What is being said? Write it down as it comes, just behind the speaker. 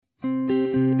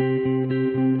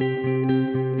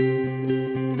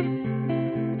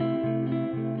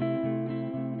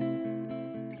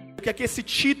que esse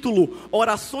título,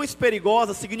 Orações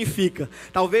Perigosas, significa.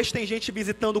 Talvez tem gente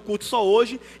visitando o culto só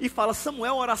hoje e fala: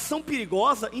 Samuel, oração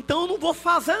perigosa? Então eu não vou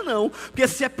fazer não, porque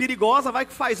se é perigosa, vai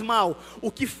que faz mal. O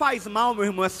que faz mal, meu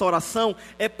irmão, essa oração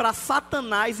é para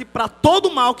Satanás e para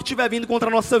todo mal que estiver vindo contra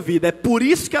a nossa vida. É por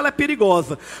isso que ela é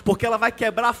perigosa, porque ela vai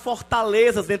quebrar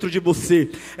fortalezas dentro de você.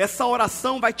 Essa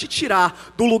oração vai te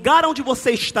tirar do lugar onde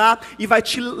você está e vai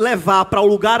te levar para o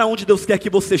lugar aonde Deus quer que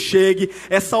você chegue.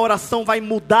 Essa oração vai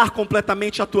mudar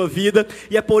completamente a tua vida,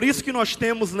 e é por isso que nós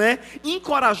temos,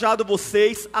 encorajado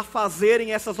vocês a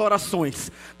fazerem essas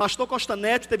orações. Pastor Costa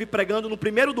Neto esteve pregando no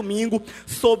primeiro domingo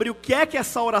sobre o que é que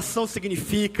essa oração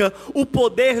significa, o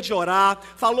poder de orar,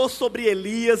 falou sobre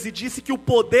Elias e disse que o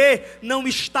poder não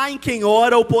está em quem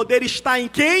ora, o poder está em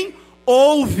quem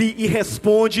ouve e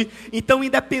responde. Então,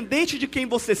 independente de quem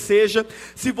você seja,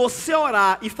 se você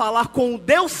orar e falar com o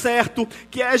Deus certo,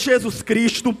 que é Jesus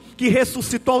Cristo, que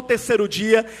ressuscitou ao terceiro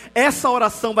dia, essa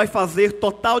oração vai fazer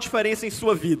total diferença em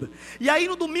sua vida. E aí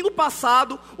no domingo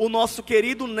passado, o nosso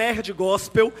querido nerd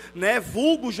gospel,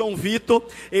 vulgo João Vitor,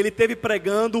 ele esteve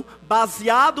pregando,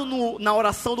 baseado na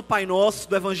oração do Pai Nosso,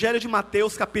 do Evangelho de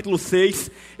Mateus, capítulo 6,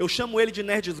 eu chamo ele de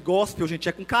nerd gospel, gente,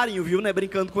 é com carinho, viu, não é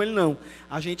brincando com ele não,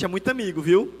 a gente é muito amigo,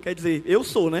 viu? Quer dizer, eu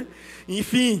sou,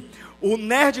 Enfim, o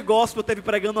nerd gospel esteve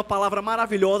pregando uma palavra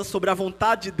maravilhosa sobre a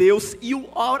vontade de Deus e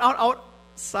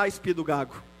sai, espírito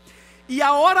gago. E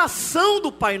a oração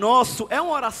do Pai Nosso é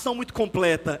uma oração muito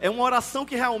completa, é uma oração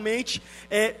que realmente,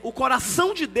 o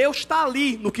coração de Deus está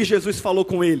ali no que Jesus falou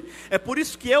com ele. É por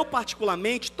isso que eu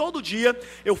particularmente, todo dia,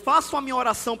 eu faço a minha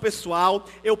oração pessoal,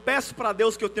 eu peço para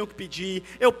Deus o que eu tenho que pedir,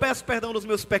 eu peço perdão dos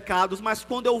meus pecados, mas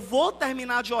quando eu vou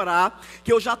terminar de orar,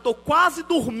 que eu já estou quase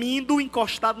dormindo,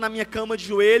 encostado na minha cama de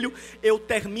joelho, eu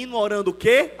termino orando o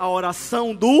quê? A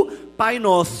oração do Pai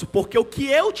Nosso, porque o que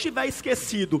eu tiver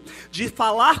esquecido de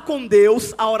falar com Deus,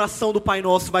 a oração do Pai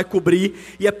Nosso vai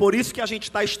cobrir, e é por isso que a gente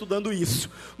está estudando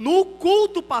isso. No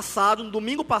culto passado, no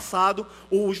domingo passado,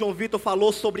 o João Vitor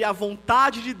falou sobre a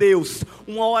vontade de Deus,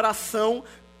 uma oração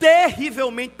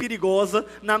terrivelmente perigosa.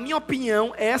 Na minha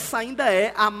opinião, essa ainda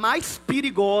é a mais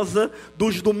perigosa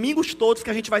dos domingos todos que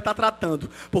a gente vai estar tratando,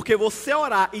 porque você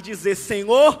orar e dizer: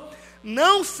 Senhor,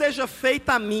 não seja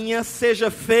feita a minha,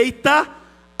 seja feita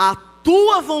a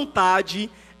tua vontade,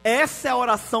 essa é a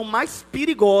oração mais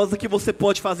perigosa que você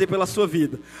pode fazer pela sua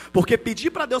vida, porque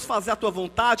pedir para Deus fazer a tua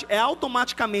vontade é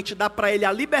automaticamente dar para Ele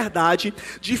a liberdade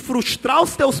de frustrar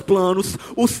os teus planos,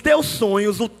 os teus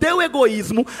sonhos, o teu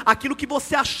egoísmo, aquilo que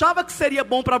você achava que seria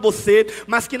bom para você,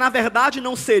 mas que na verdade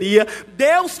não seria.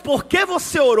 Deus, porque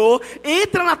você orou,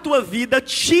 entra na tua vida,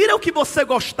 tira o que você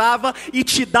gostava e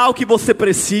te dá o que você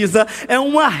precisa. É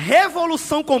uma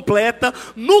revolução completa.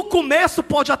 No começo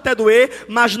pode até doer,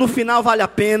 mas no final vale a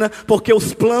pena, porque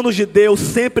os planos de Deus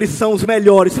sempre são os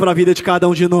melhores para a vida de cada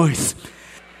um de nós.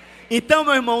 Então,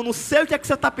 meu irmão, não sei o que é que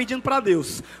você está pedindo para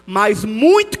Deus, mas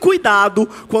muito cuidado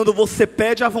quando você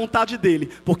pede a vontade dEle,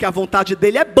 porque a vontade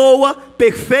dEle é boa,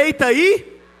 perfeita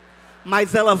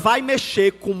mas ela vai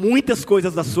mexer com muitas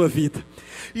coisas da sua vida.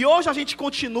 E hoje a gente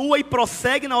continua e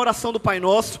prossegue na oração do Pai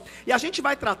Nosso, e a gente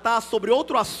vai tratar sobre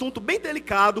outro assunto bem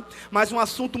delicado, mas um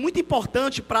assunto muito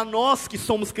importante para nós que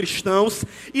somos cristãos,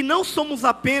 e não somos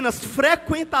apenas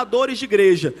frequentadores de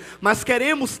igreja, mas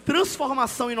queremos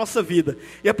transformação em nossa vida.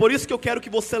 E é por isso que eu quero que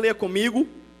você leia comigo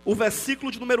o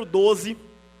versículo de número 12,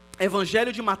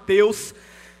 Evangelho de Mateus,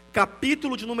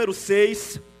 capítulo de número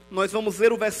 6, nós vamos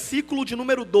ler o versículo de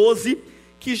número 12,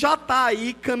 que já está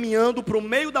aí caminhando para o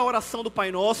meio da oração do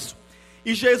Pai Nosso,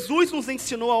 e Jesus nos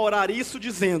ensinou a orar isso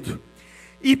dizendo: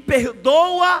 e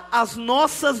perdoa as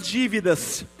nossas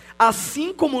dívidas,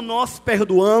 assim como nós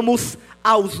perdoamos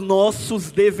aos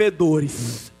nossos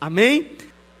devedores. Amém?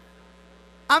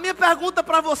 A minha pergunta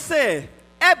para você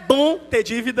é bom ter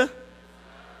dívida?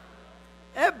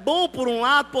 É bom por um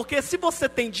lado, porque se você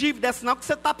tem dívida, é sinal que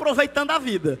você está aproveitando a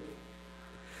vida.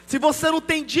 Se você não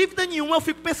tem dívida nenhuma, eu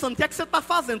fico pensando: o que é que você está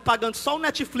fazendo? Pagando só o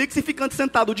Netflix e ficando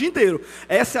sentado o dia inteiro.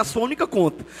 Essa é a sua única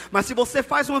conta. Mas se você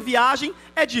faz uma viagem,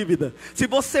 é dívida. Se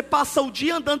você passa o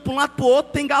dia andando para um lado para o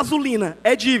outro, tem gasolina,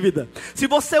 é dívida. Se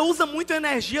você usa muita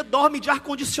energia, dorme de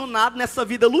ar-condicionado nessa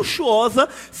vida luxuosa,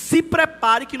 se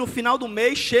prepare que no final do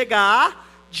mês chega a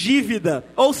dívida.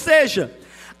 Ou seja,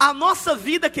 A nossa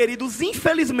vida, queridos,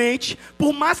 infelizmente,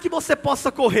 por mais que você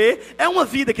possa correr, é uma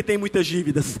vida que tem muitas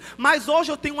dívidas. Mas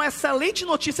hoje eu tenho uma excelente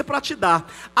notícia para te dar.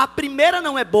 A primeira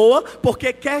não é boa,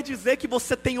 porque quer dizer que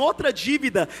você tem outra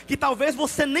dívida que talvez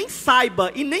você nem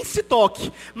saiba e nem se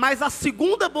toque. Mas a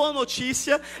segunda boa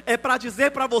notícia é para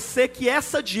dizer para você que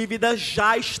essa dívida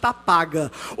já está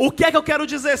paga. O que é que eu quero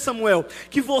dizer, Samuel?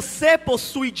 Que você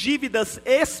possui dívidas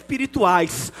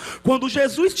espirituais. Quando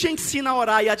Jesus te ensina a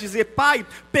orar e a dizer: Pai,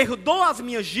 perdoa as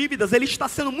minhas dívidas, Ele está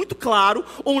sendo muito claro,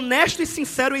 honesto e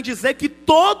sincero em dizer que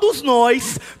todos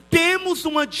nós temos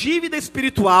uma dívida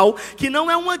espiritual, que não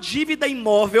é uma dívida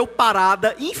imóvel,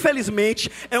 parada,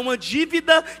 infelizmente, é uma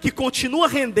dívida que continua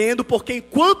rendendo, porque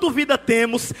enquanto vida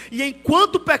temos, e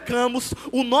enquanto pecamos,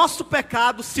 o nosso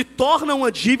pecado se torna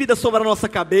uma dívida sobre a nossa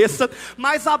cabeça.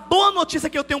 Mas a boa notícia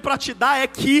que eu tenho para te dar é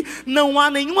que não há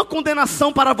nenhuma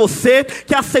condenação para você,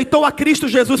 que aceitou a Cristo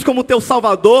Jesus como teu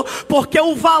Salvador, porque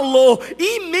o valor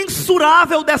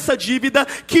imensurável dessa dívida,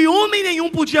 que homem nenhum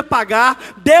podia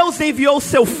pagar, Deus enviou o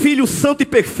seu Filho santo e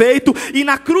perfeito, e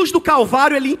na cruz do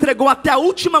Calvário Ele entregou até a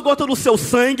última gota do seu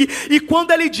sangue, e quando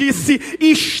Ele disse: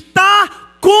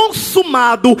 está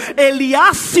consumado, Ele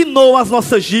assinou as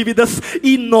nossas dívidas,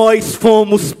 e nós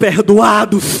fomos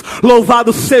perdoados.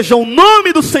 Louvado seja o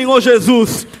nome do Senhor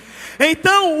Jesus.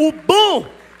 Então, o bom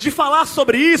de falar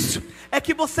sobre isso é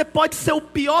que você pode ser o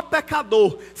pior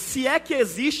pecador, se é que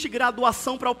existe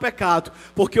graduação para o pecado,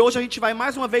 porque hoje a gente vai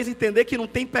mais uma vez entender que não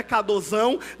tem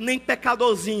pecadorzão, nem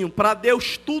pecadorzinho. Para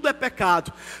Deus tudo é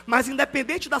pecado. Mas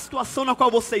independente da situação na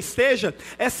qual você esteja,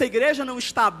 essa igreja não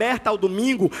está aberta ao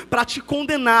domingo para te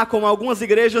condenar, como algumas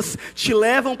igrejas te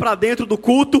levam para dentro do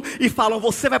culto e falam: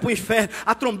 você vai para o inferno,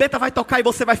 a trombeta vai tocar e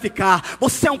você vai ficar,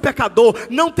 você é um pecador,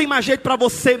 não tem mais jeito para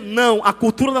você. Não, a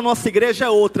cultura da nossa igreja é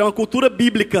outra, é uma cultura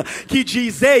bíblica, que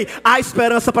diz: ei, há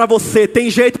esperança para você, tem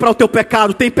jeito para o teu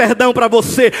pecado, tem perdão para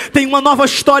você, tem uma nova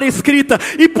história escrita.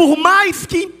 E por mais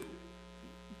que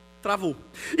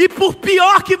e por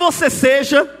pior que você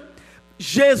seja,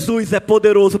 Jesus é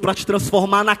poderoso para te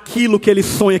transformar naquilo que Ele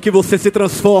sonha que você se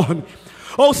transforme.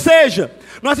 Ou seja,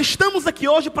 nós estamos aqui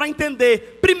hoje para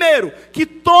entender, primeiro, que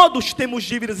todos temos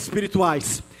dívidas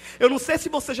espirituais. Eu não sei se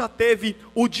você já teve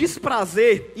o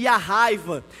desprazer e a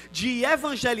raiva de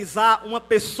evangelizar uma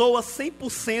pessoa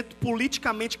 100%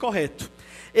 politicamente correto.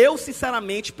 Eu,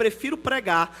 sinceramente, prefiro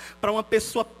pregar para uma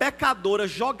pessoa pecadora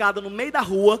jogada no meio da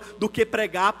rua do que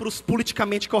pregar para os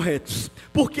politicamente corretos.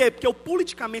 Por quê? Porque o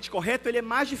politicamente correto, ele é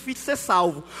mais difícil de ser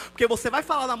salvo. Porque você vai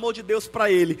falar do amor de Deus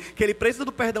para ele, que ele precisa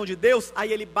do perdão de Deus,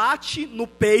 aí ele bate no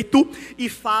peito e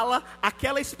fala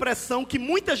aquela expressão que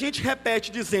muita gente repete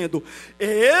dizendo: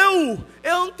 eu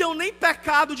não tenho nem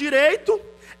pecado direito,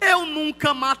 eu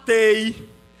nunca matei,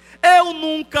 eu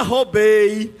nunca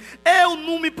roubei, eu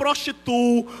não me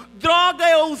prostituo, droga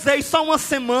eu usei só uma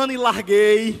semana e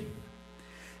larguei,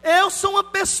 eu sou uma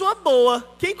pessoa boa.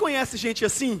 Quem conhece gente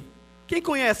assim? Quem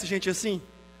conhece gente assim?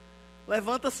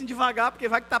 Levanta assim devagar, porque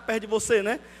vai que está perto de você,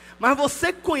 né? Mas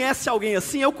você conhece alguém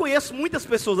assim? Eu conheço muitas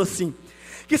pessoas assim,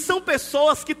 que são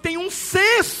pessoas que têm um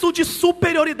senso de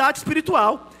superioridade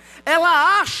espiritual.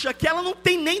 Ela acha que ela não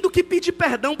tem nem do que pedir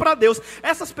perdão para Deus.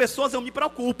 Essas pessoas eu me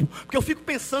preocupo, porque eu fico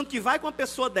pensando que vai com uma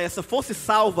pessoa dessa, fosse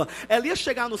salva, ela ia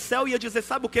chegar no céu e ia dizer: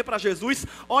 sabe o que para Jesus?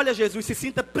 Olha, Jesus, se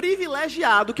sinta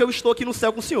privilegiado que eu estou aqui no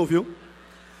céu com o Senhor, viu?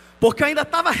 Porque eu ainda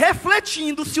estava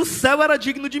refletindo se o céu era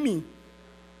digno de mim.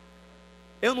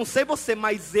 Eu não sei você,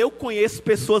 mas eu conheço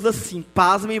pessoas assim,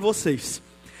 pasmem vocês.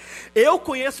 Eu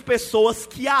conheço pessoas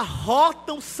que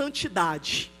arrotam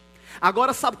santidade.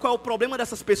 Agora, sabe qual é o problema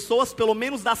dessas pessoas, pelo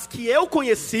menos das que eu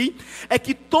conheci? É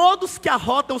que todos que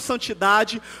arrotam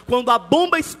santidade, quando a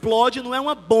bomba explode, não é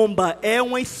uma bomba, é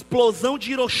uma explosão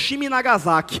de Hiroshima e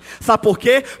Nagasaki. Sabe por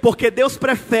quê? Porque Deus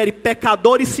prefere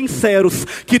pecadores sinceros,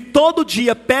 que todo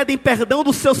dia pedem perdão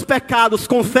dos seus pecados,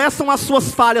 confessam as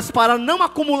suas falhas para não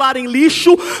acumularem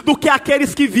lixo, do que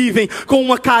aqueles que vivem com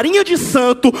uma carinha de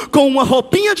santo, com uma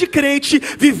roupinha de crente,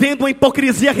 vivendo uma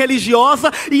hipocrisia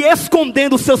religiosa e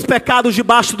escondendo os seus pecados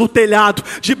debaixo do telhado,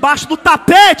 debaixo do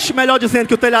tapete, melhor dizendo,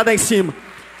 que o telhado é em cima.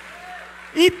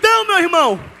 Então, meu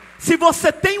irmão, se você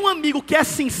tem um amigo que é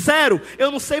sincero, eu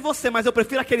não sei você, mas eu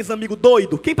prefiro aqueles amigos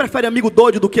doidos. Quem prefere amigo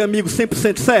doido do que amigo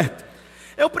 100% certo?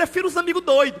 Eu prefiro os amigos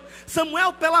doidos.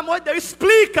 Samuel, pelo amor de Deus,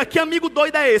 explica que amigo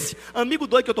doido é esse. Amigo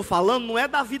doido que eu estou falando não é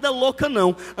da vida louca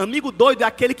não. Amigo doido é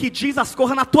aquele que diz as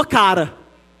coisas na tua cara.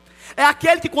 É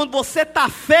aquele que quando você está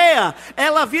feia,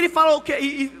 ela vira e fala o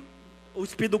quê? O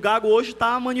espírito do gago hoje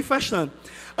está manifestando.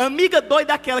 Amiga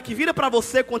doida é aquela que vira para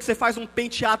você quando você faz um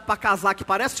penteado para casar, que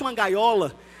parece uma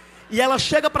gaiola, e ela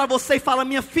chega para você e fala: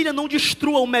 minha filha, não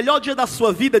destrua o melhor dia da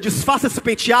sua vida, desfaça esse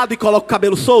penteado e coloque o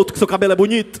cabelo solto, que seu cabelo é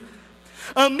bonito.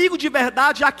 Amigo de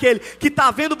verdade é aquele que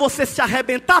está vendo você se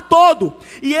arrebentar todo,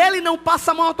 e ele não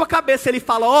passa a mão na tua cabeça, ele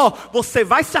fala: ó, você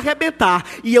vai se arrebentar,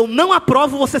 e eu não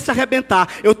aprovo você se arrebentar,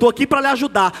 eu estou aqui para lhe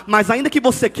ajudar, mas ainda que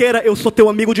você queira, eu sou teu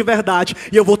amigo de verdade,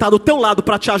 e eu vou estar do teu lado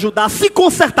para te ajudar a se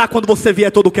consertar quando você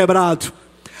vier todo quebrado.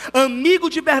 Amigo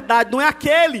de verdade não é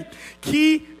aquele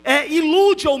que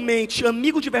ilude ou mente.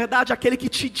 Amigo de verdade é aquele que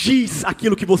te diz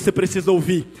aquilo que você precisa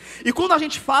ouvir. E quando a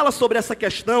gente fala sobre essa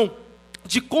questão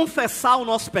de confessar o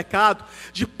nosso pecado,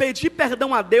 de pedir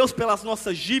perdão a Deus pelas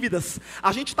nossas dívidas,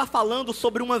 a gente está falando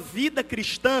sobre uma vida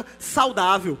cristã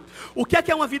saudável. O que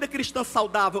é uma vida cristã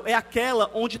saudável? É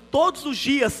aquela onde todos os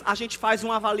dias a gente faz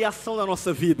uma avaliação da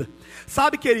nossa vida.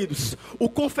 Sabe, queridos, o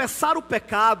confessar o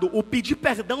pecado, o pedir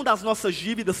perdão das nossas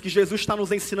dívidas, que Jesus está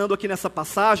nos ensinando aqui nessa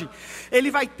passagem, ele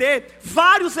vai ter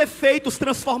vários efeitos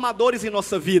transformadores em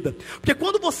nossa vida. Porque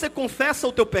quando você confessa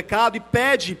o teu pecado e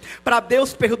pede para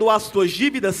Deus perdoar as tuas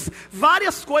dívidas,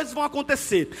 várias coisas vão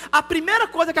acontecer. A primeira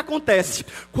coisa que acontece,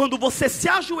 quando você se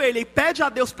ajoelha e pede a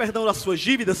Deus perdão das suas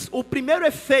dívidas, o primeiro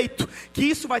efeito que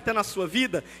isso vai ter na sua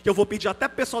vida, que eu vou pedir até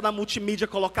para o pessoal da multimídia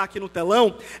colocar aqui no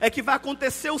telão, é que vai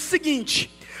acontecer o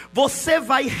seguinte: você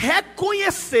vai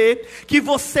reconhecer que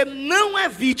você não é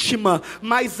vítima,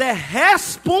 mas é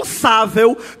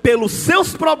responsável pelos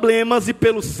seus problemas e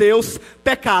pelos seus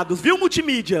pecados. Viu,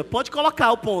 multimídia? Pode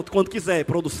colocar o ponto quando quiser,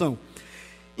 produção.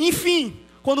 Enfim,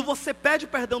 quando você pede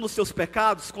perdão dos seus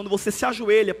pecados, quando você se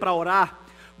ajoelha para orar,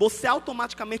 você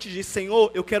automaticamente diz: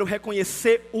 Senhor, eu quero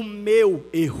reconhecer o meu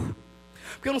erro.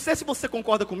 Porque eu não sei se você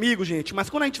concorda comigo, gente, mas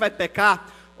quando a gente vai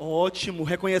pecar, ótimo,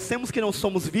 reconhecemos que não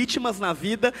somos vítimas na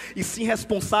vida, e sim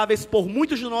responsáveis por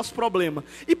muitos dos nossos problemas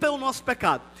e pelo nosso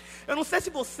pecado. Eu não sei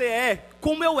se você é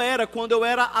como eu era quando eu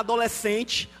era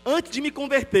adolescente, antes de me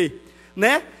converter,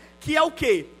 né? Que é o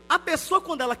quê? A pessoa,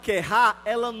 quando ela quer errar,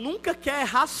 ela nunca quer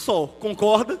errar só,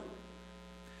 concorda?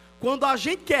 Quando a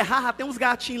gente quer errar, já tem uns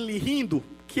gatinhos ali rindo,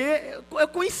 que é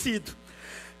conhecido,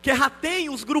 que já tem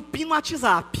os grupinhos no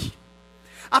WhatsApp.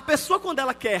 A pessoa, quando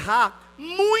ela quer errar,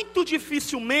 muito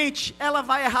dificilmente ela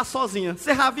vai errar sozinha.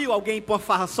 Você já viu alguém ir para uma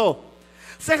farra só?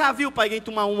 Você já viu para alguém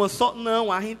tomar uma só? Não,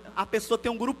 a pessoa tem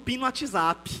um grupinho no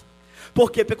WhatsApp. Por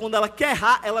quê? Porque quando ela quer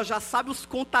errar, ela já sabe os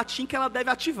contatinhos que ela deve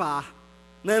ativar.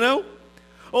 Não é não?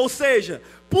 Ou seja,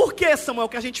 por que, Samuel,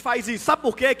 que a gente faz isso? Sabe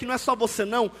por quê? Que não é só você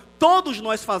não, todos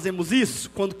nós fazemos isso,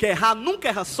 quando quer errar, nunca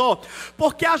erra só,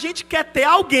 porque a gente quer ter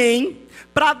alguém,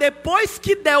 para depois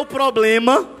que der o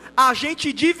problema, a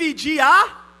gente dividir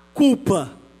a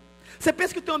culpa. Você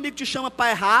pensa que o teu amigo te chama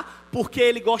para errar, porque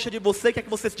ele gosta de você, quer que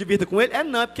você se divirta com ele?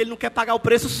 Não, é porque ele não quer pagar o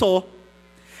preço só.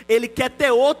 Ele quer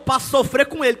ter outro para sofrer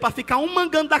com ele, para ficar um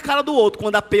mangando da cara do outro,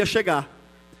 quando a peia chegar.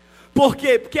 Por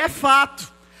quê? Porque é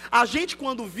fato. A gente,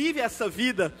 quando vive essa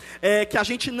vida, que a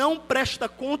gente não presta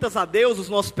contas a Deus, os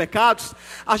nossos pecados,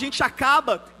 a gente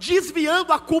acaba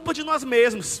desviando a culpa de nós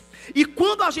mesmos. E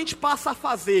quando a gente passa a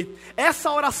fazer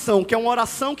essa oração, que é uma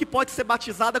oração que pode ser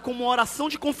batizada como uma oração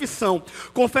de confissão,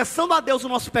 confessando a Deus o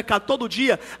nosso pecado todo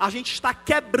dia, a gente está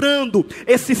quebrando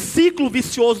esse ciclo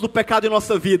vicioso do pecado em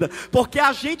nossa vida. Porque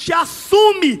a gente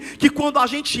assume que quando a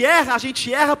gente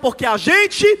erra porque a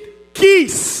gente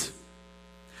quis.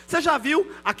 Você já viu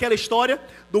aquela história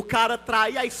do cara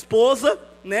trair a esposa,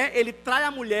 né? Ele trai a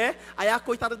mulher, aí a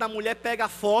coitada da mulher pega a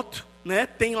foto, né?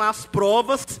 Tem lá as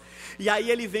provas, e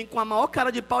aí ele vem com a maior cara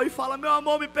de pau e fala: meu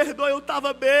amor, me perdoe, eu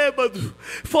estava bêbado,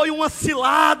 foi uma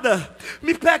cilada,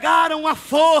 me pegaram à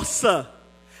força.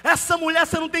 Essa mulher,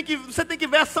 você tem que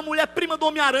ver, essa mulher prima do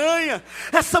Homem-Aranha,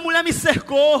 essa mulher me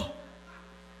cercou.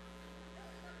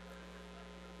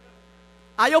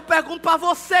 Aí eu pergunto para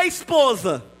você,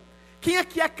 esposa, quem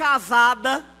aqui é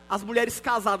casada? As mulheres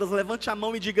casadas, levante a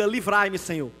mão e diga: livrai-me,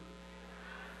 Senhor.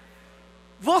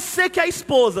 Você que é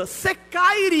esposa, você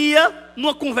cairia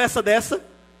numa conversa dessa?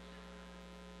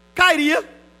 Cairia?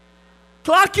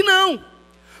 Claro que não.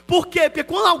 Por quê? Porque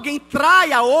quando alguém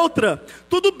trai a outra,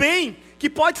 tudo bem, que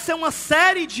pode ser uma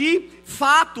série de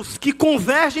fatos que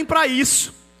convergem para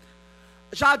isso.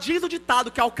 Já diz o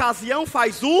ditado que a ocasião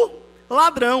faz o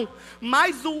ladrão,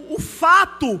 mas o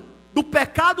fato do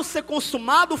pecado ser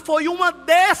consumado foi uma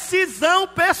decisão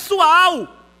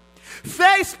pessoal.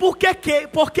 Fez porque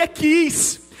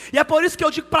quis. E é por isso que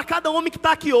eu digo para cada homem que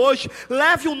está aqui hoje: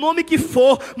 leve o nome que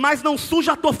for, mas não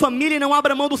suja a tua família e não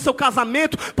abra mão do seu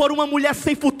casamento por uma mulher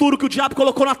sem futuro que o diabo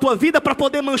colocou na tua vida para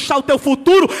poder manchar o teu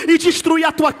futuro e destruir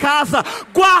a tua casa.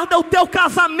 Guarda o teu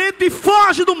casamento e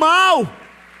foge do mal.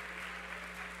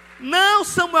 Não,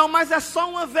 Samuel, mas é só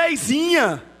uma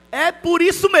vezinha. É por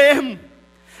isso mesmo.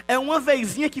 É uma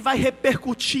vezinha que vai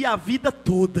repercutir a vida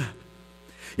toda.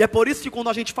 E é por isso que quando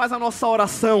a gente faz a nossa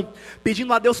oração,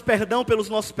 pedindo a Deus perdão pelos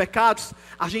nossos pecados,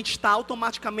 a gente está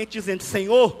automaticamente dizendo: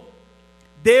 Senhor,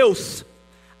 Deus,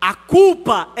 a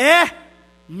culpa é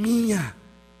minha.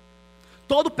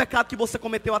 Todo pecado que você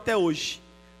cometeu até hoje,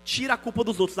 tira a culpa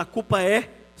dos outros, a culpa é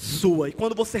sua. E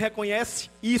quando você reconhece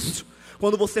isso,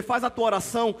 quando você faz a tua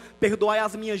oração, perdoai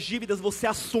as minhas dívidas, você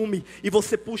assume e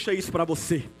você puxa isso para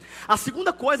você. A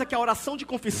segunda coisa que a oração de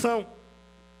confissão,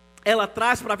 ela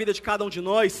traz para a vida de cada um de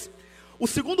nós, o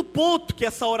segundo ponto que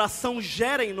essa oração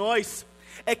gera em nós,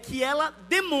 é que ela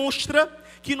demonstra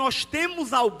que nós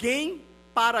temos alguém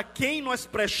para quem nós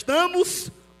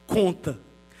prestamos conta.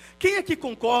 Quem aqui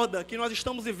concorda que nós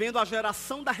estamos vivendo a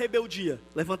geração da rebeldia?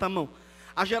 Levanta a mão.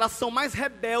 A geração mais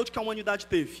rebelde que a humanidade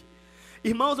teve.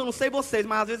 Irmãos, eu não sei vocês,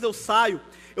 mas às vezes eu saio,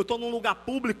 eu estou num lugar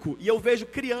público e eu vejo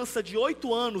criança de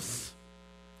 8 anos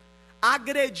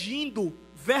agredindo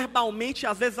verbalmente,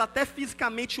 às vezes até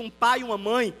fisicamente, um pai e uma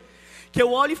mãe, que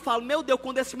eu olho e falo: meu Deus,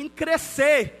 quando esse menino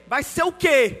crescer, vai ser o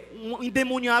quê? Um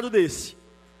endemoniado desse.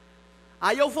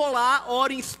 Aí eu vou lá,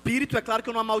 oro em espírito. É claro que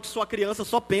eu não amaldiçoo a criança,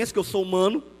 só penso que eu sou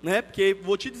humano, né? Porque,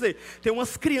 vou te dizer, tem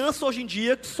umas crianças hoje em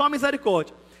dia que só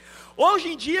misericórdia. Hoje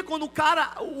em dia, quando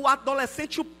o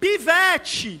adolescente, o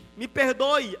pivete, me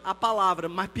perdoe a palavra,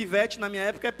 mas pivete na minha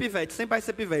época é pivete, sempre vai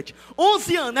ser pivete.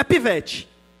 11 anos é pivete.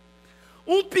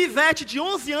 Um pivete de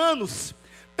 11 anos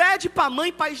pede para a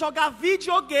mãe para ir jogar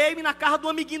videogame na casa do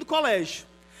amiguinho do colégio.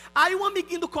 Aí o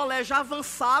amiguinho do colégio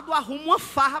avançado arruma uma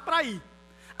farra para ir.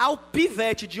 Aí o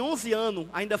pivete de 11 anos,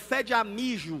 ainda fede a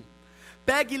mijo,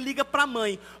 pega e liga para a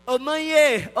mãe: ô mãe,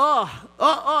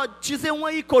 dizer um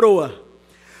aí, coroa.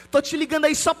 Tô te ligando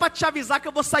aí só para te avisar que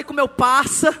eu vou sair com meu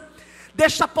parça.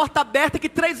 Deixa a porta aberta que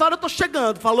 3 horas eu tô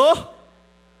chegando, falou?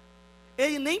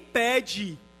 Ele nem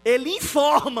pede, ele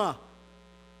informa.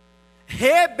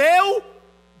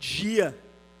 Rebeldia.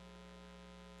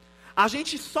 A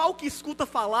gente só o que escuta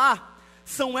falar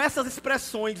são essas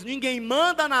expressões: ninguém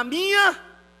manda na minha,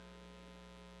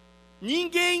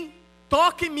 ninguém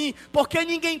toca em mim, porque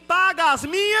ninguém paga as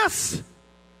minhas,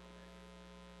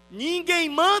 ninguém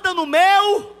manda no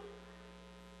meu.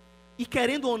 E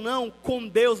querendo ou não, com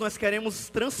Deus nós queremos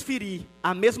transferir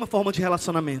a mesma forma de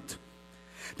relacionamento.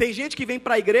 Tem gente que vem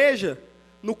para a igreja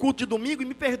no culto de domingo, e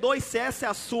me perdoe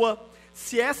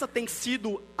se essa tem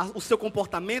sido o seu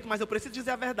comportamento, mas eu preciso dizer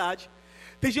a verdade.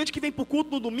 Tem gente que vem para o culto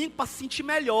no domingo para se sentir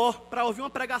melhor, para ouvir uma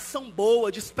pregação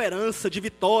boa, de esperança, de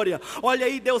vitória. Olha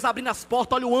aí Deus abrindo as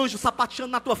portas, olha o anjo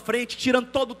sapateando na tua frente, tirando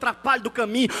todo o atrapalho do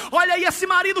caminho. Olha aí esse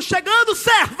marido chegando,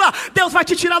 serva, Deus vai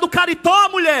te tirar do caritó,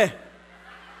 mulher.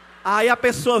 Aí a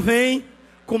pessoa vem,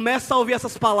 começa a ouvir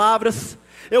essas palavras.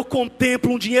 Eu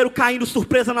contemplo um dinheiro caindo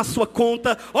surpresa na sua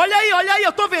conta. Olha aí,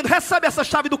 eu estou vendo, recebe essa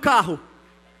chave do carro.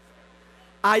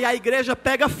 Aí a igreja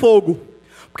pega fogo,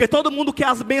 porque todo mundo quer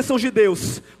as bênçãos de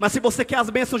Deus. Mas se você quer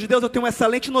as bênçãos de Deus, eu tenho uma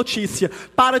excelente notícia: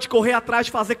 para de correr atrás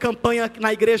de fazer campanha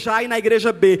na igreja A e na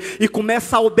igreja B, e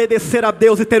começa a obedecer a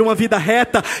Deus e ter uma vida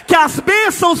reta, que as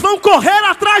bênçãos vão correr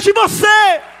atrás de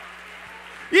você,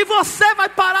 e você vai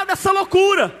parar dessa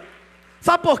loucura.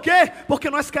 Sabe por quê?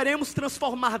 Porque nós queremos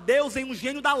transformar Deus em um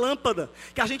gênio da lâmpada,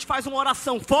 que a gente faz uma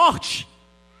oração forte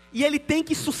e ele tem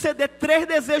que suceder 3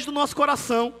 desejos do nosso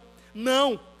coração.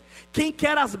 Não. Quem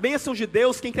quer as bênçãos de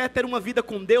Deus, quem quer ter uma vida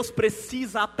com Deus,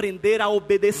 precisa aprender a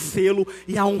obedecê-lo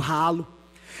e a honrá-lo.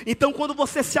 Então quando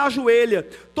você se ajoelha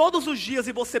todos os dias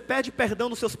e você pede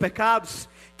perdão dos seus pecados,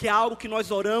 que é algo que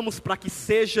nós oramos para que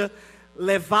seja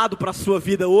levado para a sua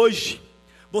vida hoje,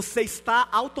 você está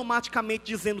automaticamente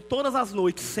dizendo todas as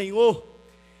noites: Senhor,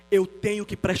 eu tenho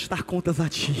que prestar contas a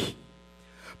Ti,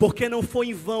 porque não foi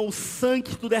em vão o sangue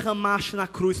que Tu derramaste na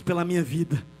cruz pela minha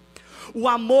vida, o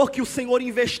amor que o Senhor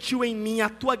investiu em mim, a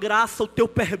Tua graça, o Teu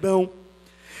perdão.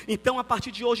 Então a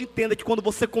partir de hoje entenda que quando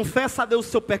você confessa a Deus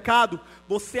o seu pecado,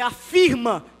 você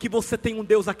afirma que você tem um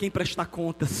Deus a quem prestar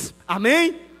contas.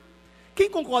 Amém? Quem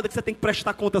concorda que você tem que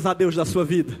prestar contas a Deus da sua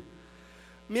vida?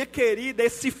 Minha querida,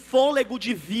 esse fôlego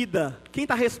de vida, quem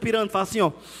está respirando, fala assim,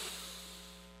 ó.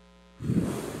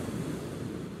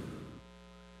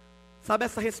 Sabe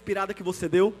essa respirada que você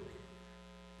deu?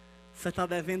 Você está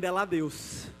devendo ela a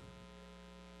Deus.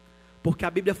 Porque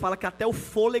a Bíblia fala que até o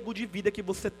fôlego de vida que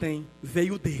você tem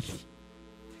veio dele.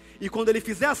 E quando ele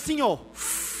fizer assim, ó,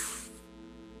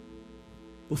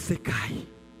 você cai.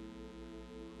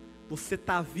 Você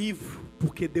está vivo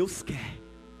porque Deus quer.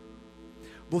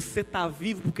 Você está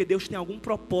vivo porque Deus tem algum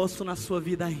propósito na sua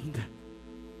vida ainda.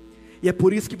 E é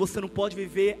por isso que você não pode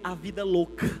viver a vida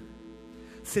louca.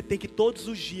 Você tem que todos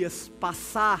os dias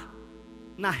passar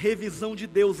na revisão de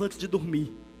Deus antes de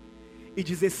dormir e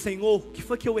dizer: Senhor, o que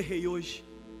foi que eu errei hoje?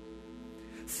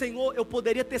 Senhor, eu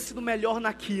poderia ter sido melhor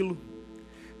naquilo.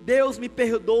 Deus me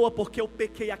perdoa porque eu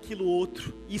pequei aquilo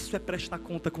outro. Isso é prestar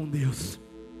conta com Deus.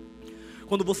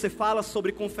 Quando você fala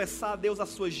sobre confessar a Deus as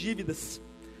suas dívidas,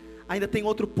 ainda tem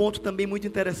outro ponto também muito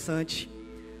interessante.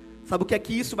 Sabe o que é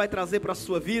que isso vai trazer para a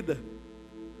sua vida?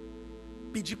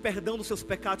 Pedir perdão dos seus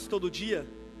pecados todo dia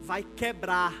vai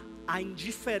quebrar a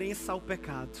indiferença ao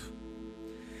pecado.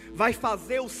 Vai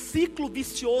fazer o ciclo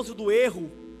vicioso do erro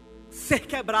ser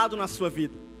quebrado na sua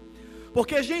vida.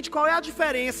 Porque, gente, qual é a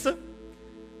diferença?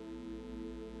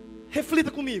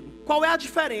 Reflita comigo. Qual é a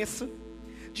diferença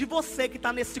de você que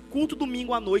está nesse culto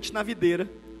domingo à noite na videira,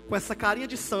 com essa carinha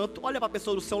de santo? Olha para a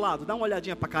pessoa do seu lado, dá uma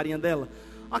olhadinha para a carinha dela.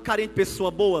 Uma carinha de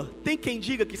pessoa boa. Tem quem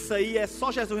diga que isso aí é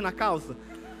só Jesus na causa?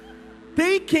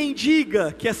 Tem quem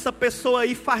diga que essa pessoa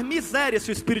aí faz miséria se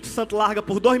o Espírito Santo larga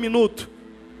por 2 minutos?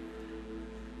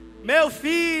 Meu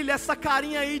filho, essa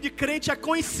carinha aí de crente é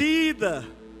conhecida.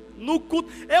 No culto,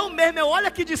 eu olho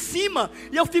aqui de cima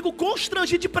e eu fico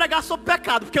constrangido de pregar sobre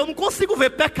pecado, porque eu não consigo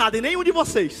ver pecado em nenhum de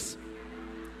vocês.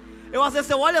 Às vezes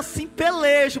eu olho assim,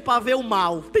 pelejo para ver o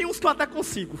mal. Tem uns que eu até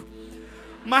consigo,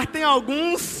 mas tem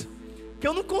alguns que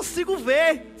eu não consigo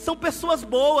ver. São pessoas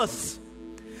boas,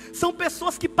 são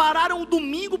pessoas que pararam o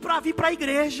domingo para vir para a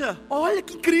igreja. Olha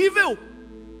que incrível.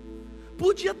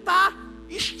 Podia estar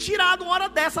estirado uma hora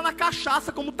dessa na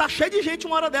cachaça, como está cheio de gente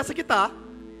uma hora dessa que está.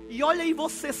 E olha aí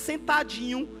você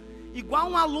sentadinho, igual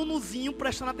um alunozinho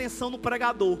prestando atenção no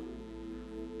pregador.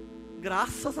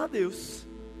 Graças a Deus.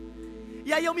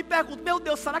 E aí eu me pergunto: meu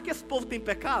Deus, será que esse povo tem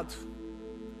pecado?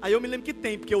 Aí eu me lembro que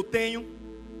tem, porque eu tenho.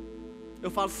 Eu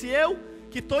falo: se eu,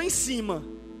 que estou em cima,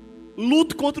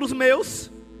 luto contra os meus,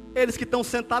 eles que estão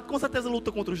sentados com certeza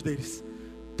lutam contra os deles.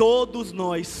 Todos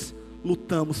nós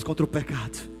lutamos contra o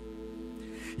pecado.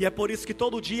 E é por isso que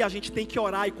todo dia a gente tem que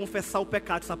orar e confessar o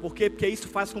pecado. Sabe por quê? Porque isso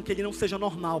faz com que ele não seja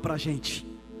normal para a gente.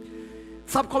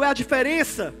 Sabe qual é a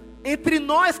diferença entre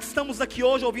nós que estamos aqui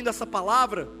hoje ouvindo essa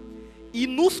palavra e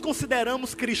nos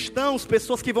consideramos cristãos,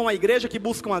 pessoas que vão à igreja, que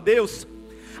buscam a Deus?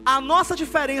 A nossa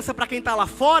diferença para quem está lá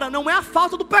fora não é a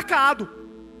falta do pecado,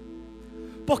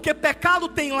 porque pecado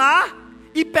tem lá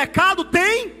e pecado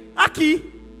tem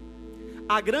aqui.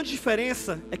 A grande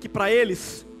diferença é que para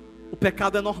eles o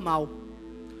pecado é normal,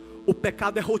 o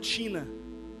pecado é rotina,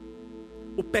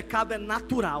 o pecado é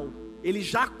natural. Eles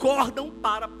já acordam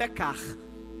para pecar.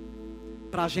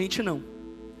 Para a gente não.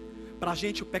 Para a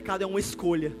gente o pecado é uma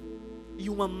escolha, e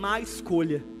uma má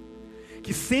escolha,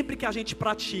 que sempre que a gente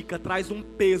pratica traz um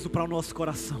peso para o nosso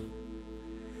coração.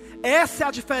 Essa é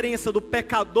a diferença do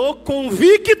pecador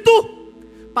convicto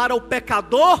para o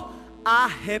pecador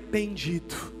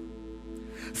arrependido.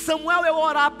 Samuel, eu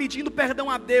orar pedindo perdão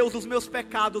a Deus dos meus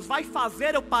pecados, vai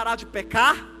fazer eu parar de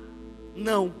pecar?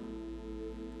 Não.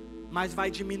 Mas vai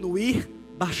diminuir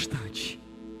bastante.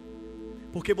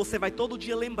 Porque você vai todo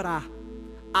dia lembrar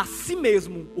a si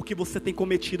mesmo o que você tem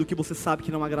cometido, o que você sabe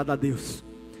que não agrada a Deus.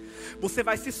 Você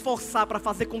vai se esforçar para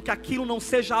fazer com que aquilo não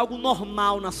seja algo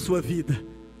normal na sua vida.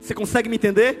 Você consegue me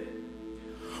entender?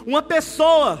 Uma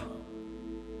pessoa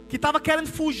que estava querendo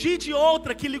fugir de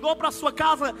outra, que ligou para sua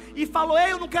casa e falou: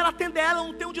 ei, eu não quero atender ela, eu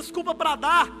não tenho desculpa para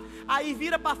dar. Aí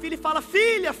vira para a filha e fala: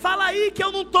 filha, fala aí que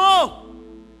eu não estou.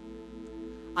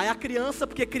 Aí a criança,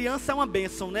 porque criança é uma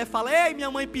bênção, né? Fala: ei,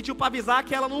 minha mãe pediu para avisar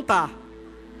que ela não está.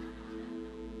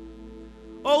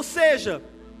 Ou seja,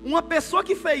 uma pessoa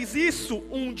que fez isso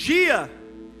um dia,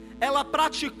 ela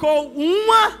praticou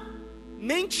uma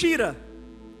mentira.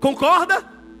 Concorda?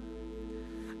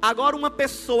 Agora uma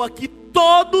pessoa que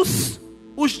todos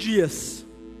os dias,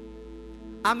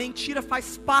 a mentira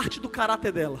faz parte do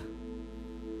caráter dela.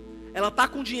 Ela está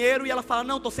com dinheiro e ela fala: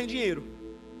 não, estou sem dinheiro.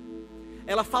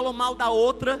 Ela fala mal da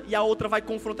outra e a outra vai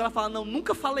confrontar, ela fala: não,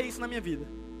 nunca falei isso na minha vida.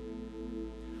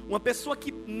 Uma pessoa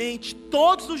que mente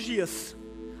todos os dias,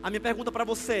 a minha pergunta para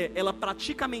você é: ela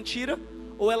pratica a mentira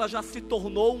ou ela já se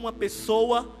tornou uma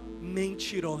pessoa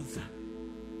mentirosa?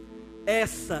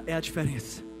 Essa é a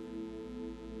diferença.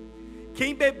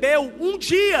 Quem bebeu um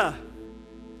dia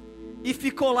e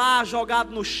ficou lá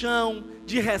jogado no chão,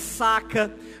 de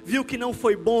ressaca, viu que não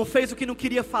foi bom, fez o que não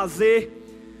queria fazer,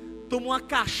 tomou uma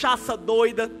cachaça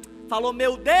doida, falou: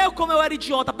 meu Deus, como eu era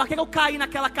idiota, para que eu caí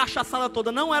naquela cachaçada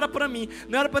toda? Não era para mim,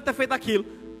 não era para eu ter feito aquilo.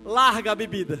 Larga a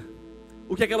bebida.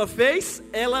 O que é que ela fez?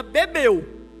 Ela bebeu.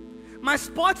 Mas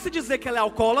pode-se dizer que ela é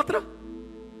alcoólatra?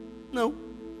 Não.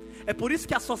 É por isso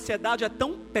que a sociedade é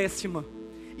tão péssima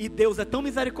e Deus é tão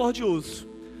misericordioso,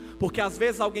 porque às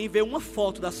vezes alguém vê uma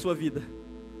foto da sua vida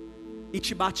e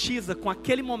te batiza com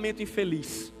aquele momento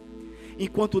infeliz,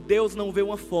 enquanto Deus não vê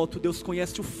uma foto. Deus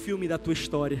conhece o filme da tua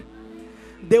história.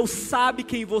 Deus sabe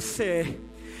quem você é.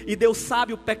 E Deus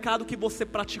sabe o pecado que você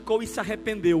praticou e se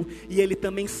arrependeu. E Ele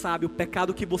também sabe o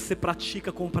pecado que você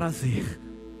pratica com prazer.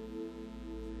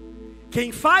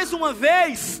 Quem faz uma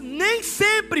vez, nem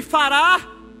sempre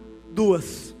fará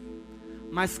duas.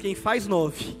 Mas quem faz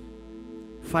 9,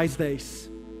 faz 10,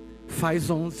 faz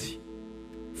 11,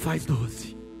 faz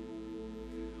 12.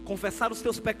 Confessar os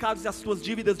teus pecados e as tuas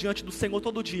dívidas diante do Senhor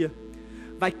todo dia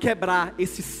vai quebrar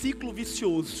esse ciclo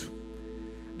vicioso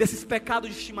desses pecados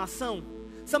de estimação.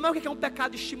 Sabe o que é um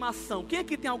pecado de estimação? Quem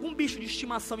aqui tem algum bicho de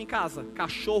estimação em casa?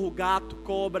 Cachorro, gato,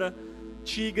 cobra,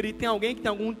 tigre. Tem alguém que tem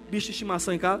algum bicho de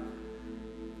estimação em casa?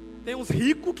 Tem uns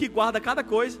ricos que guardam cada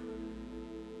coisa.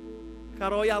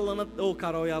 Carol e a Alana.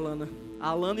 A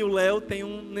Alana e o Léo tem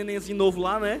um nenenzinho novo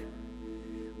lá, né?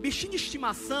 Bichinho de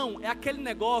estimação é aquele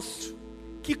negócio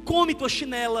que come tua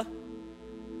chinela,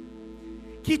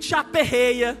 que te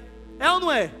aperreia. É ou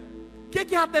não é? Quem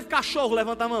já teve cachorro?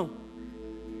 Levanta a mão.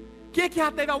 Quem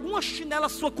já teve alguma chinela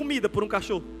sua comida por um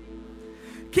cachorro?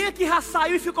 Quem aqui já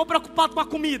saiu e ficou preocupado com a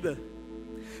comida?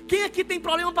 Quem aqui tem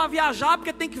problema para viajar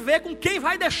porque tem que ver com quem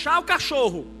vai deixar o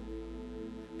cachorro?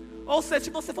 Ou seja, se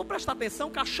você for prestar atenção,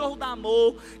 cachorro dá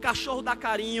amor, cachorro dá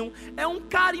carinho. É um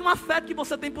carinho, um afeto que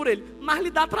você tem por ele, mas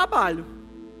lhe dá trabalho.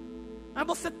 Mas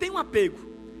você tem um apego.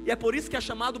 E é por isso que é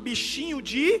chamado bichinho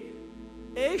de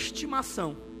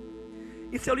estimação.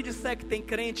 E se eu lhe disser que tem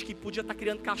crente que podia estar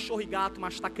criando cachorro e gato,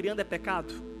 mas está criando é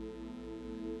pecado?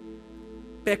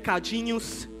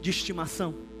 Pecadinhos de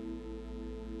estimação.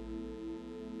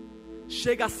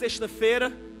 Chega a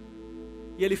sexta-feira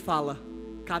e ele fala: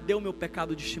 cadê o meu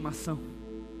pecado de estimação?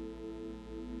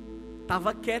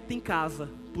 Estava quieto em casa,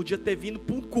 podia ter vindo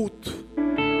para um culto,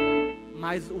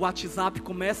 mas o WhatsApp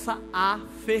começa a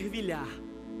fervilhar.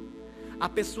 A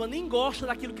pessoa nem gosta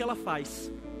daquilo que ela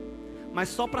faz, mas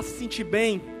só para se sentir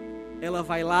bem, ela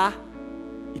vai lá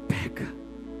e peca.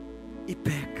 E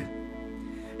peca.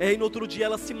 E no outro dia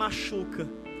ela se machuca.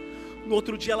 No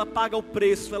outro dia ela paga o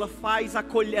preço. Ela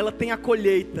ela tem a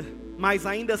colheita. Mas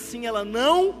ainda assim ela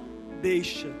não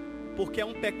deixa. Porque é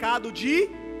um pecado de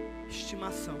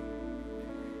estimação.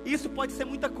 Isso pode ser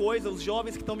muita coisa. Os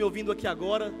jovens que estão me ouvindo aqui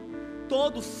agora,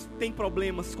 todos têm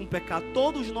problemas com pecado.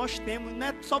 Todos nós temos. Não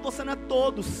é só você, não é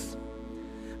todos.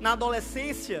 Na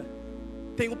adolescência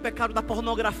tem o pecado da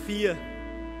pornografia,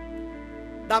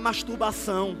 da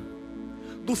masturbação,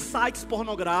 dos sites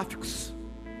pornográficos.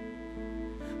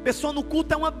 Pessoa no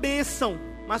culto é uma bênção,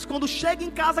 mas quando chega em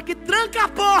casa que tranca a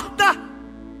porta,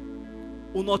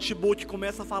 o notebook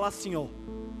começa a falar assim, ó: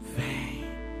 vem.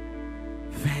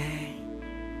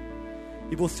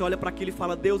 E você olha para aquilo e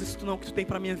fala: Deus, isso não é o que tu tem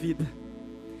para a minha vida.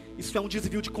 Isso é um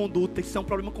desvio de conduta, isso é um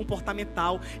problema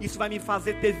comportamental, isso vai me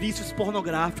fazer ter vícios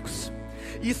pornográficos.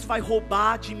 Isso vai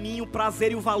roubar de mim o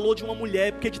prazer e o valor de uma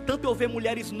mulher, porque de tanto eu ver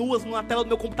mulheres nuas na tela do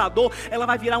meu computador, ela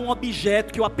vai virar um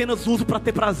objeto que eu apenas uso para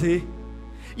ter prazer.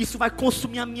 Isso vai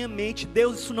consumir a minha mente.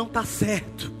 Deus, isso não está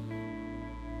certo.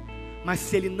 Mas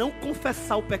se ele não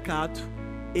confessar o pecado,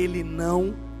 ele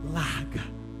não larga.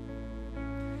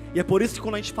 E é por isso que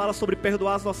quando a gente fala sobre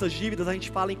perdoar as nossas dívidas, a gente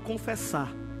fala em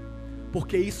confessar,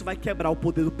 porque isso vai quebrar o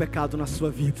poder do pecado na sua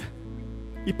vida.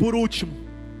 E por último,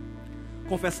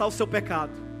 confessar o seu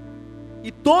pecado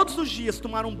e todos os dias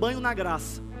tomar um banho na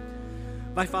graça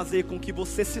vai fazer com que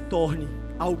você se torne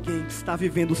alguém que está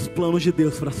vivendo os planos de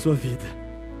Deus para a sua vida.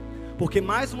 Porque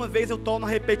mais uma vez eu torno a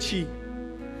repetir: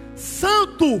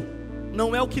 santo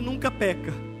não é o que nunca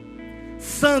peca.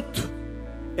 Santo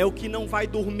é o que não vai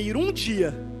dormir um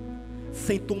dia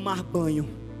sem tomar banho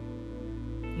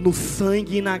no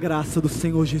sangue e na graça do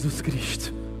Senhor Jesus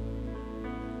Cristo.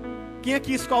 Quem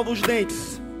aqui escova os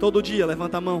dentes todo dia?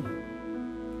 Levanta a mão.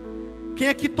 Quem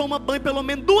aqui toma banho pelo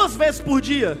menos 2 vezes por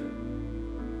dia?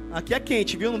 Aqui é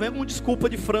quente, viu? Não vem com desculpa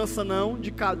de França não,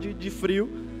 de frio.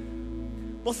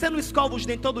 Você não escova os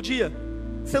dentes todo dia?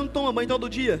 Você não toma banho todo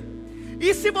dia?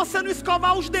 E se você não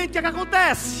escovar os dentes, o que é que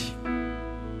acontece?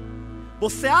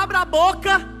 Você abre a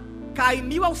boca, cai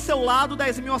 1.000 ao seu lado,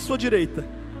 10.000 à sua direita.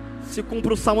 Se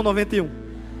cumpre o Salmo 91.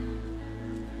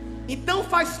 Então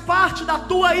faz parte da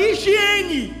tua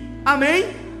higiene. Amém?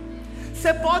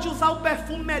 Você pode usar o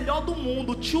perfume melhor do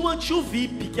mundo, Tio Antil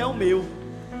VIP, que é o meu,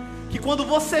 que quando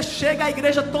você chega, a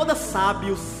igreja toda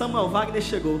sabe: o Samuel Wagner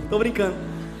chegou. Estou brincando.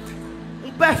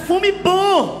 Um perfume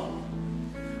bom,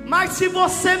 mas se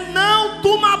você não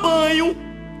tomar banho,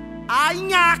 a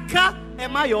nhaca é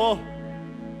maior.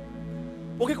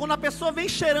 Porque quando a pessoa vem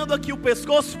cheirando aqui o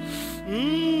pescoço,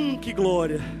 que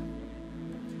glória.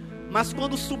 Mas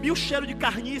quando subir o cheiro de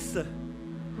carniça,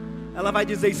 ela vai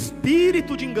dizer: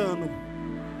 espírito de engano.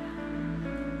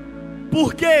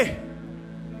 Por quê?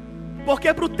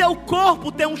 Porque para o teu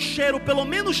corpo ter um cheiro pelo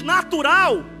menos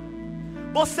natural,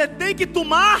 você tem que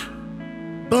tomar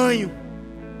banho.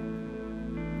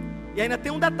 E ainda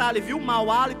tem um detalhe, viu? Mau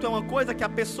hálito é uma coisa que a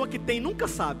pessoa que tem nunca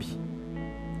sabe.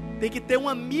 Tem que ter um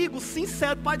amigo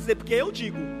sincero para dizer, porque eu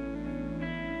digo.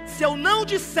 Se eu não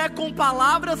disser com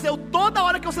palavras, toda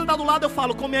hora que eu sentar do lado eu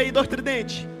falo, come aí 2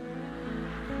 tridentes.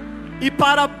 E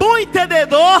para bom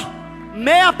entendedor,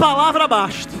 meia palavra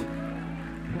basta.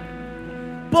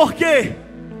 Por quê?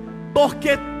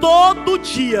 Porque todo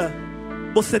dia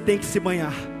você tem que se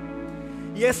banhar.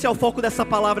 E esse é o foco dessa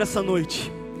palavra essa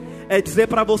noite. É dizer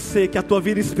para você que a tua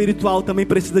vida espiritual também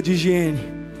precisa de higiene.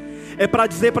 É para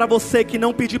dizer para você que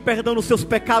não pedir perdão nos seus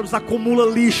pecados acumula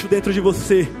lixo dentro de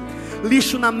você.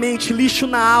 Lixo na mente, lixo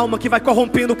na alma, que vai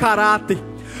corrompendo o caráter.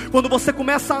 Quando você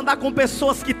começa a andar com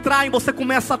pessoas que traem, você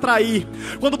começa a trair.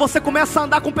 Quando você começa a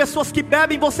andar com pessoas que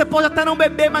bebem, você pode até não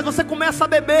beber, mas você começa a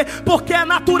beber, porque é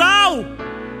natural.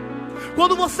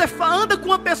 Quando você anda com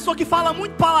uma pessoa que fala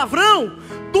muito palavrão,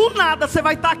 do nada você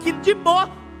vai estar aqui de boa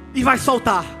e vai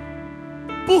soltar.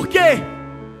 Por quê?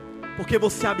 Porque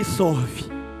você absorve.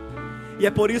 E é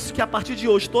por isso que a partir de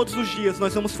hoje, todos os dias,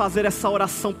 nós vamos fazer essa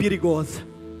oração perigosa.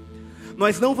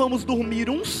 Nós não vamos dormir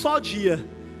um só dia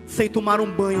sem tomar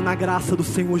um banho na graça do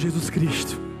Senhor Jesus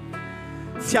Cristo,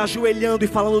 se ajoelhando e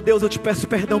falando: Deus, eu te peço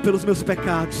perdão pelos meus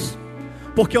pecados,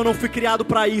 porque eu não fui criado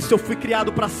para isso, eu fui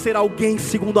criado para ser alguém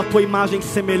segundo a tua imagem e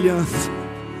semelhança.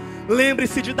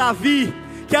 Lembre-se de Davi,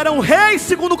 que era um rei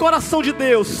segundo o coração de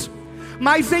Deus,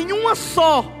 mas em uma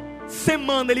só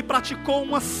semana ele praticou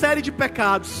uma série de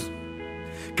pecados,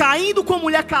 caindo com a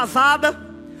mulher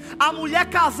casada. A mulher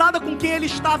casada com quem ele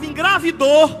estava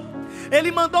engravidou.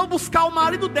 Ele mandou buscar o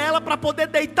marido dela para poder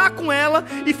deitar com ela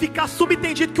e ficar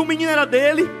subentendido que o menino era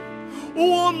dele. O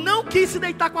homem não quis se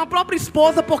deitar com a própria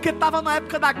esposa porque estava na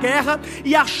época da guerra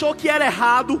e achou que era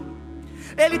errado.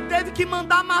 Ele teve que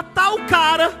mandar matar o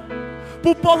cara,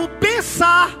 para o povo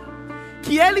pensar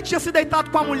que ele tinha se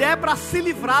deitado com a mulher para se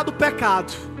livrar do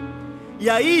pecado. E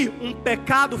aí um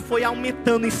pecado foi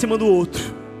aumentando em cima do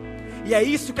outro. E é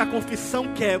isso que a confissão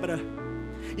quebra.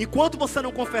 Enquanto você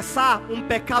não confessar, um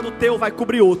pecado teu vai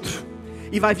cobrir outro,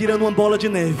 e vai virando uma bola de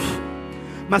neve.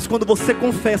 Mas quando você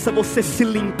confessa, você se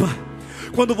limpa.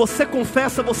 Quando você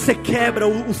confessa, você quebra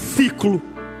o ciclo.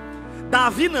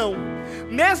 Davi não.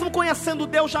 Mesmo conhecendo o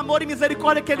Deus de amor e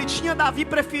misericórdia que ele tinha, Davi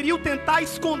preferiu tentar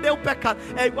esconder o pecado.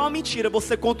 É igual a mentira.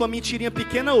 Você conta uma mentirinha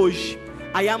pequena hoje,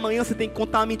 aí amanhã você tem que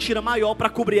contar uma mentira maior para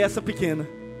cobrir essa pequena.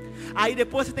 Aí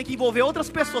depois você tem que envolver outras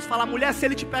pessoas. Falar: mulher, se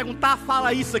ele te perguntar,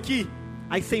 fala isso aqui.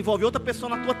 Aí você envolve outra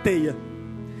pessoa na tua teia.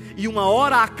 E uma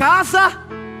hora a casa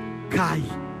cai.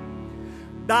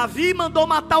 Davi mandou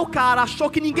matar o cara, achou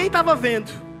que ninguém estava vendo,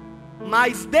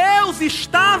 mas Deus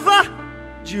estava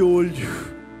de olho.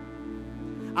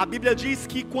 A Bíblia diz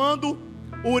que quando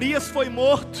Urias foi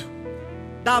morto,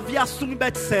 Davi assume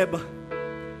Betseba.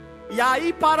 E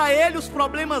aí para ele os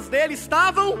problemas dele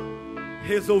estavam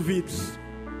resolvidos.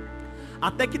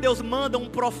 Até que Deus manda um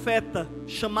profeta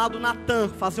chamado Natã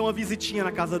fazer uma visitinha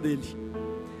na casa dele.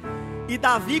 E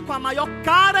Davi, com a maior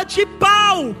cara de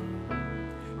pau,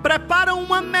 prepara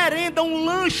uma merenda, um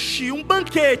lanche, um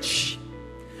banquete,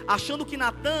 achando que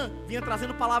Natã vinha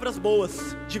trazendo palavras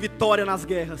boas, de vitória nas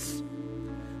guerras.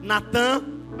 Natã,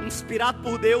 inspirado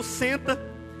por Deus, senta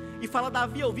e fala: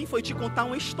 Davi, eu vim foi te contar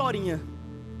uma historinha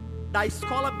da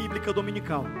escola bíblica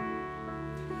dominical.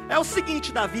 É o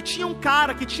seguinte, Davi, tinha um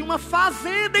cara que tinha uma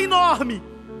fazenda enorme,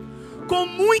 com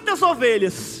muitas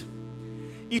ovelhas,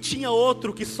 e tinha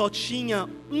outro que só tinha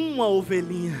uma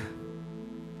ovelhinha.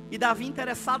 E Davi,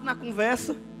 interessado na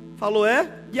conversa, falou: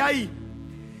 e aí?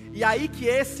 E aí que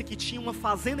esse que tinha uma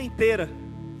fazenda inteira,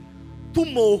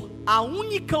 tomou a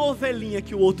única ovelhinha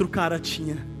que o outro cara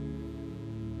tinha,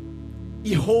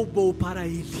 e roubou para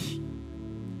ele.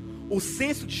 O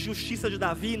senso de justiça de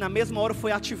Davi na mesma hora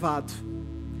foi ativado.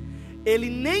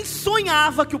 Ele nem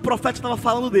sonhava que o profeta estava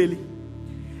falando dele.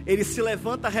 Ele se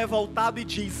levanta revoltado e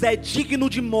diz: é digno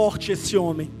de morte esse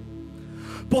homem,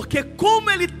 porque como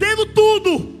ele tendo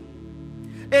tudo,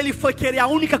 ele foi querer a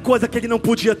única coisa que ele não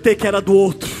podia ter, que era do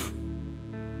outro.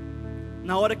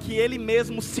 Na hora que ele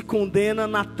mesmo se condena,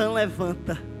 Natã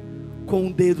levanta com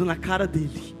um dedo na cara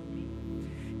dele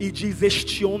e diz: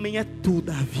 este homem é tu,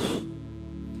 Davi,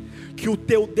 que o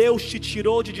teu Deus te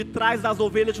tirou de trás das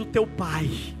ovelhas do teu pai.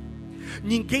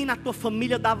 Ninguém na tua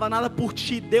família dava nada por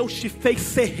ti, Deus te fez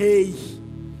ser rei.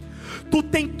 Tu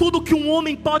tem tudo que um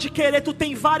homem pode querer, tu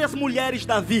tem várias mulheres,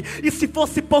 Davi, e se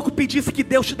fosse pouco pedisse que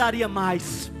Deus te daria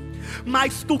mais.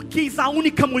 Mas tu quis a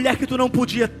única mulher que tu não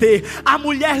podia ter, a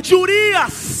mulher de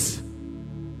Urias.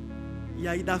 E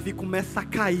aí Davi começa a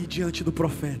cair diante do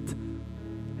profeta.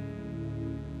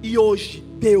 e hoje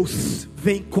Deus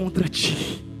vem contra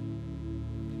ti.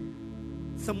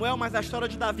 Samuel, mas a história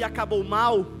de Davi acabou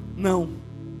mal? Não.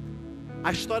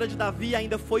 A história de Davi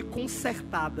ainda foi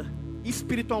consertada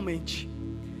espiritualmente.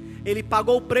 Ele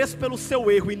pagou o preço pelo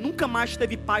seu erro e nunca mais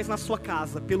teve paz na sua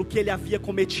casa, pelo que ele havia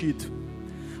cometido.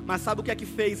 Mas sabe o que é que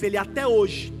fez ele até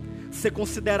hoje ser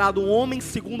considerado um homem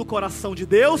segundo o coração de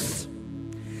Deus?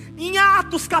 Em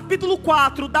Atos capítulo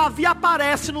 4, Davi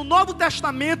aparece no Novo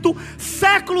Testamento,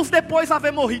 séculos depois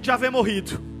de haver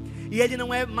morrido. E ele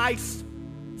não é mais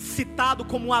citado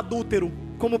como um adúltero,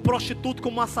 como prostituto,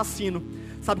 como um assassino.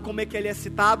 Sabe como é que ele é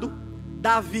citado?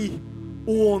 Davi,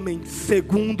 o homem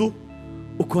segundo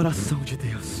o coração de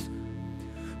Deus.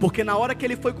 Porque na hora que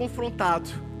ele foi confrontado,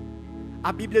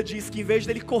 a Bíblia diz que em vez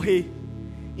dele correr,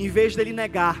 em vez dele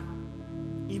negar,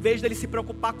 em vez dele se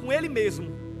preocupar com ele mesmo,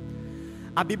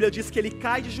 a Bíblia diz que ele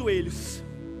cai de joelhos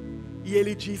e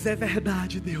ele diz: é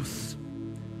verdade, Deus,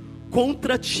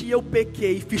 contra ti eu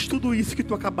pequei, fiz tudo isso que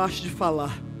tu acabaste de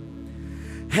falar.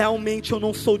 Realmente eu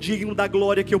não sou digno da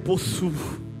glória que eu possuo.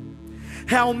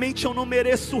 Realmente eu não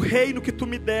mereço o reino que tu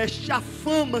me deste, a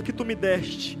fama que tu me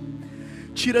deste.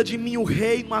 Tira de mim o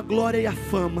reino, a glória e a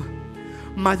fama.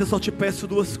 Mas eu só te peço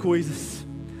duas coisas: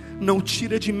 não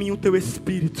tira de mim o teu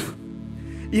espírito,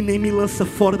 e nem me lança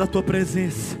fora da tua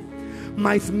presença,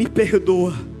 mas me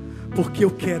perdoa, porque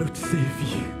eu quero te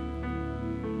servir.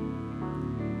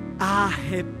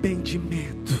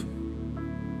 Arrependimento.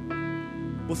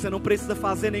 Você não precisa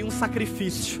fazer nenhum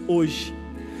sacrifício hoje.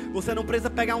 Você não precisa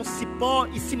pegar um cipó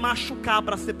e se machucar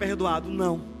para ser perdoado.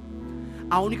 Não.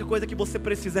 A única coisa que você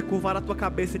precisa é curvar a tua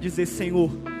cabeça e dizer: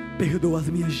 Senhor, perdoa as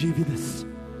minhas dívidas.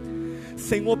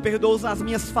 Senhor, perdoa as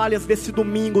minhas falhas desse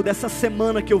domingo, dessa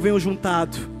semana que eu venho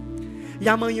juntado. E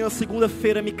amanhã,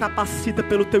 segunda-feira, me capacita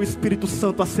pelo teu Espírito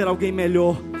Santo a ser alguém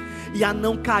melhor e a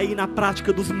não cair na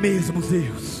prática dos mesmos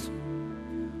erros.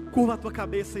 Curva a tua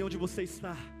cabeça aí onde você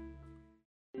está.